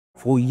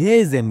For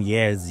years and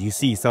years, you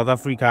see, South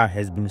Africa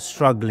has been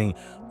struggling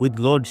with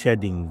load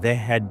shedding. They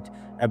had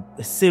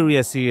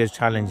serious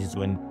challenges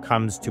when it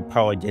comes to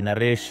power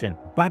generation.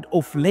 But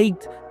of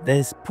late,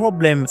 this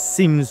problem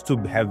seems to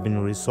have been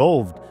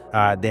resolved.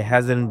 There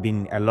hasn't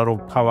been a lot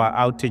of power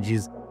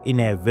outages in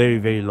a very,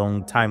 very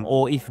long time.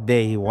 Or if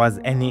there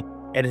was any,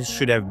 it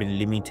should have been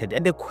limited.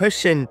 And the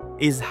question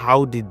is,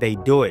 how did they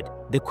do it?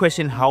 The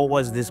question, how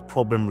was this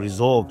problem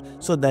resolved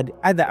so that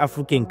other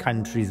African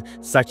countries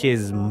such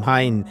as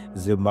mine,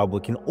 Zimbabwe,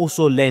 can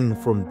also learn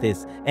from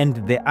this?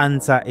 And the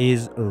answer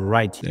is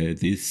right.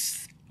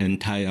 This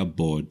entire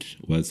board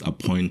was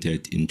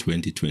appointed in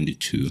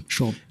 2022.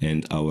 Sure.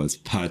 And I was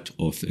part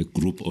of a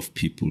group of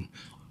people,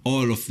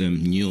 all of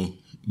them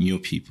new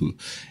people,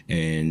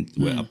 and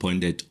were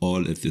appointed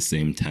all at the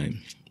same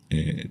time.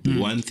 The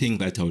one thing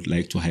that I would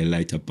like to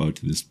highlight about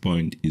this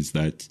point is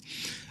that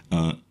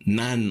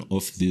none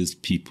of these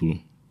people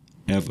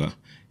ever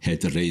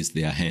had raised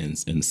their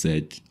hands and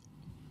said,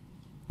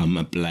 I'm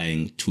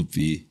applying to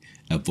be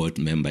a board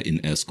member in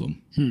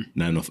ESCOM.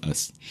 None of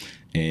us.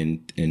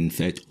 And in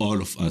fact,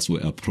 all of us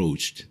were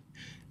approached.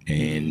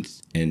 And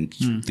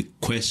the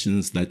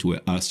questions that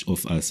were asked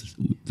of us,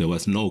 there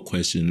was no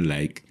question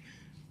like,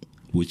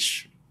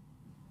 which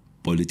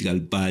political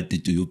party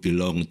do you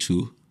belong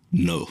to?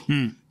 No,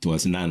 there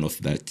was none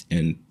of that.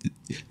 And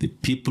the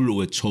people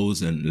were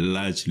chosen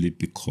largely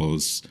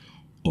because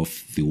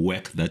of the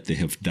work that they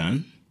have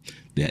done,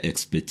 their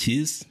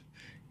expertise.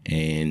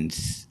 And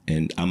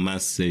I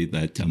must say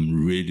that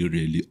I'm really,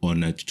 really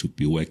honored to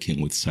be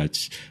working with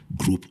such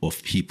group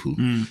of people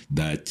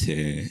that,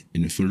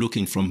 and if you're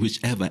looking from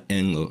whichever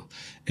angle,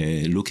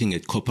 looking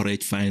at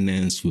corporate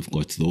finance, we've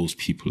got those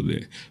people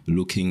there.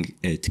 Looking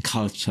at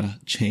culture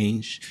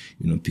change,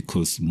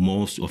 because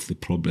most of the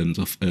problems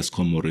of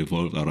ESCOM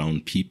revolve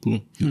around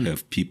people. You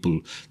have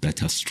people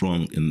that are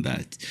strong in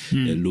that.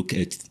 Look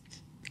at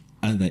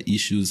other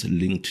issues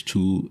linked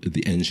to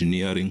the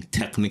engineering,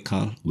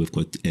 technical. We've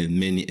got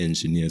many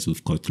engineers,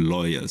 we've got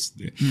lawyers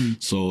there.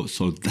 So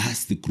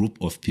that's the group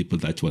of people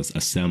that was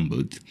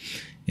assembled.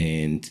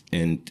 And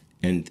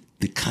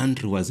the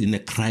country was in a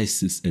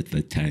crisis at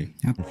that time.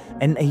 Yep.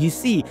 And you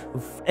see,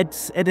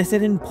 at a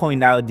certain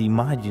point, I would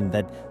imagine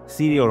that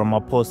Cyril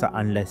Ramaphosa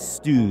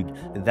understood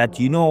that,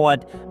 you know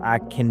what, I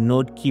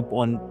cannot keep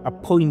on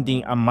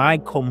appointing my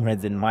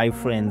comrades and my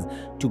friends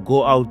to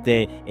go out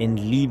there and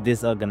lead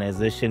this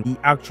organization. We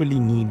actually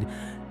need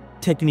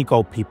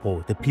technical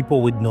people, the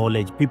people with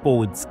knowledge, people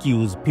with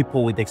skills,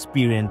 people with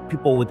experience,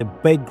 people with a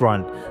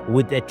background,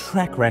 with a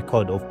track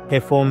record of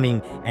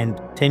performing and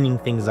turning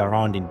things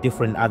around in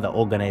different other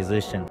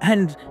organizations.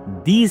 And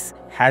this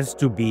has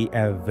to be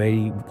a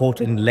very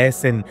important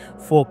lesson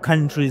for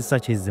countries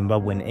such as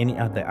Zimbabwe and any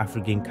other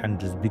African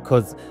countries,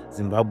 because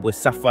Zimbabwe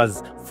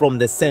suffers from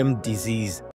the same disease.